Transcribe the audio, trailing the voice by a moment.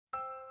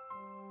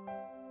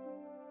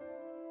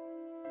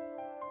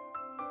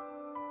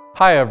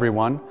Hi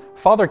everyone,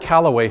 Father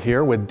Calloway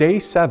here with Day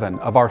 7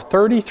 of our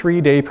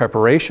 33-day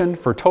preparation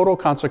for total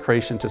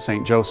consecration to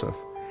St. Joseph.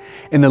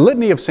 In the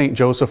Litany of St.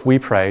 Joseph we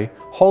pray,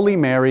 Holy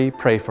Mary,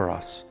 pray for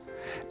us.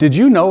 Did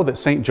you know that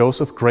St.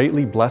 Joseph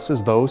greatly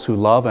blesses those who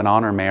love and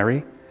honor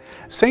Mary?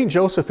 St.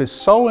 Joseph is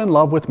so in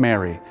love with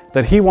Mary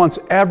that he wants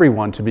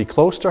everyone to be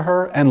close to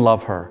her and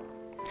love her.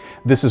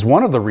 This is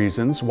one of the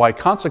reasons why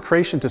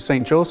consecration to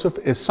St. Joseph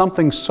is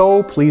something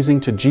so pleasing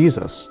to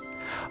Jesus.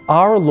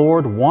 Our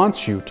Lord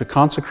wants you to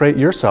consecrate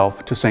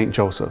yourself to St.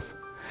 Joseph.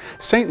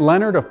 St.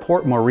 Leonard of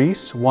Port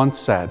Maurice once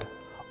said,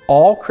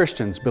 "All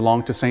Christians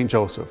belong to St.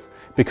 Joseph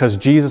because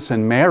Jesus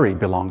and Mary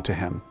belong to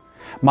him."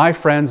 My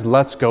friends,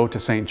 let's go to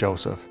St.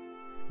 Joseph.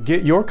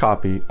 Get your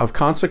copy of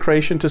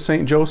Consecration to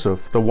St.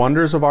 Joseph, The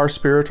Wonders of Our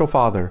Spiritual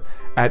Father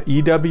at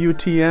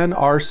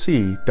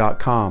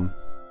EWTNRC.com.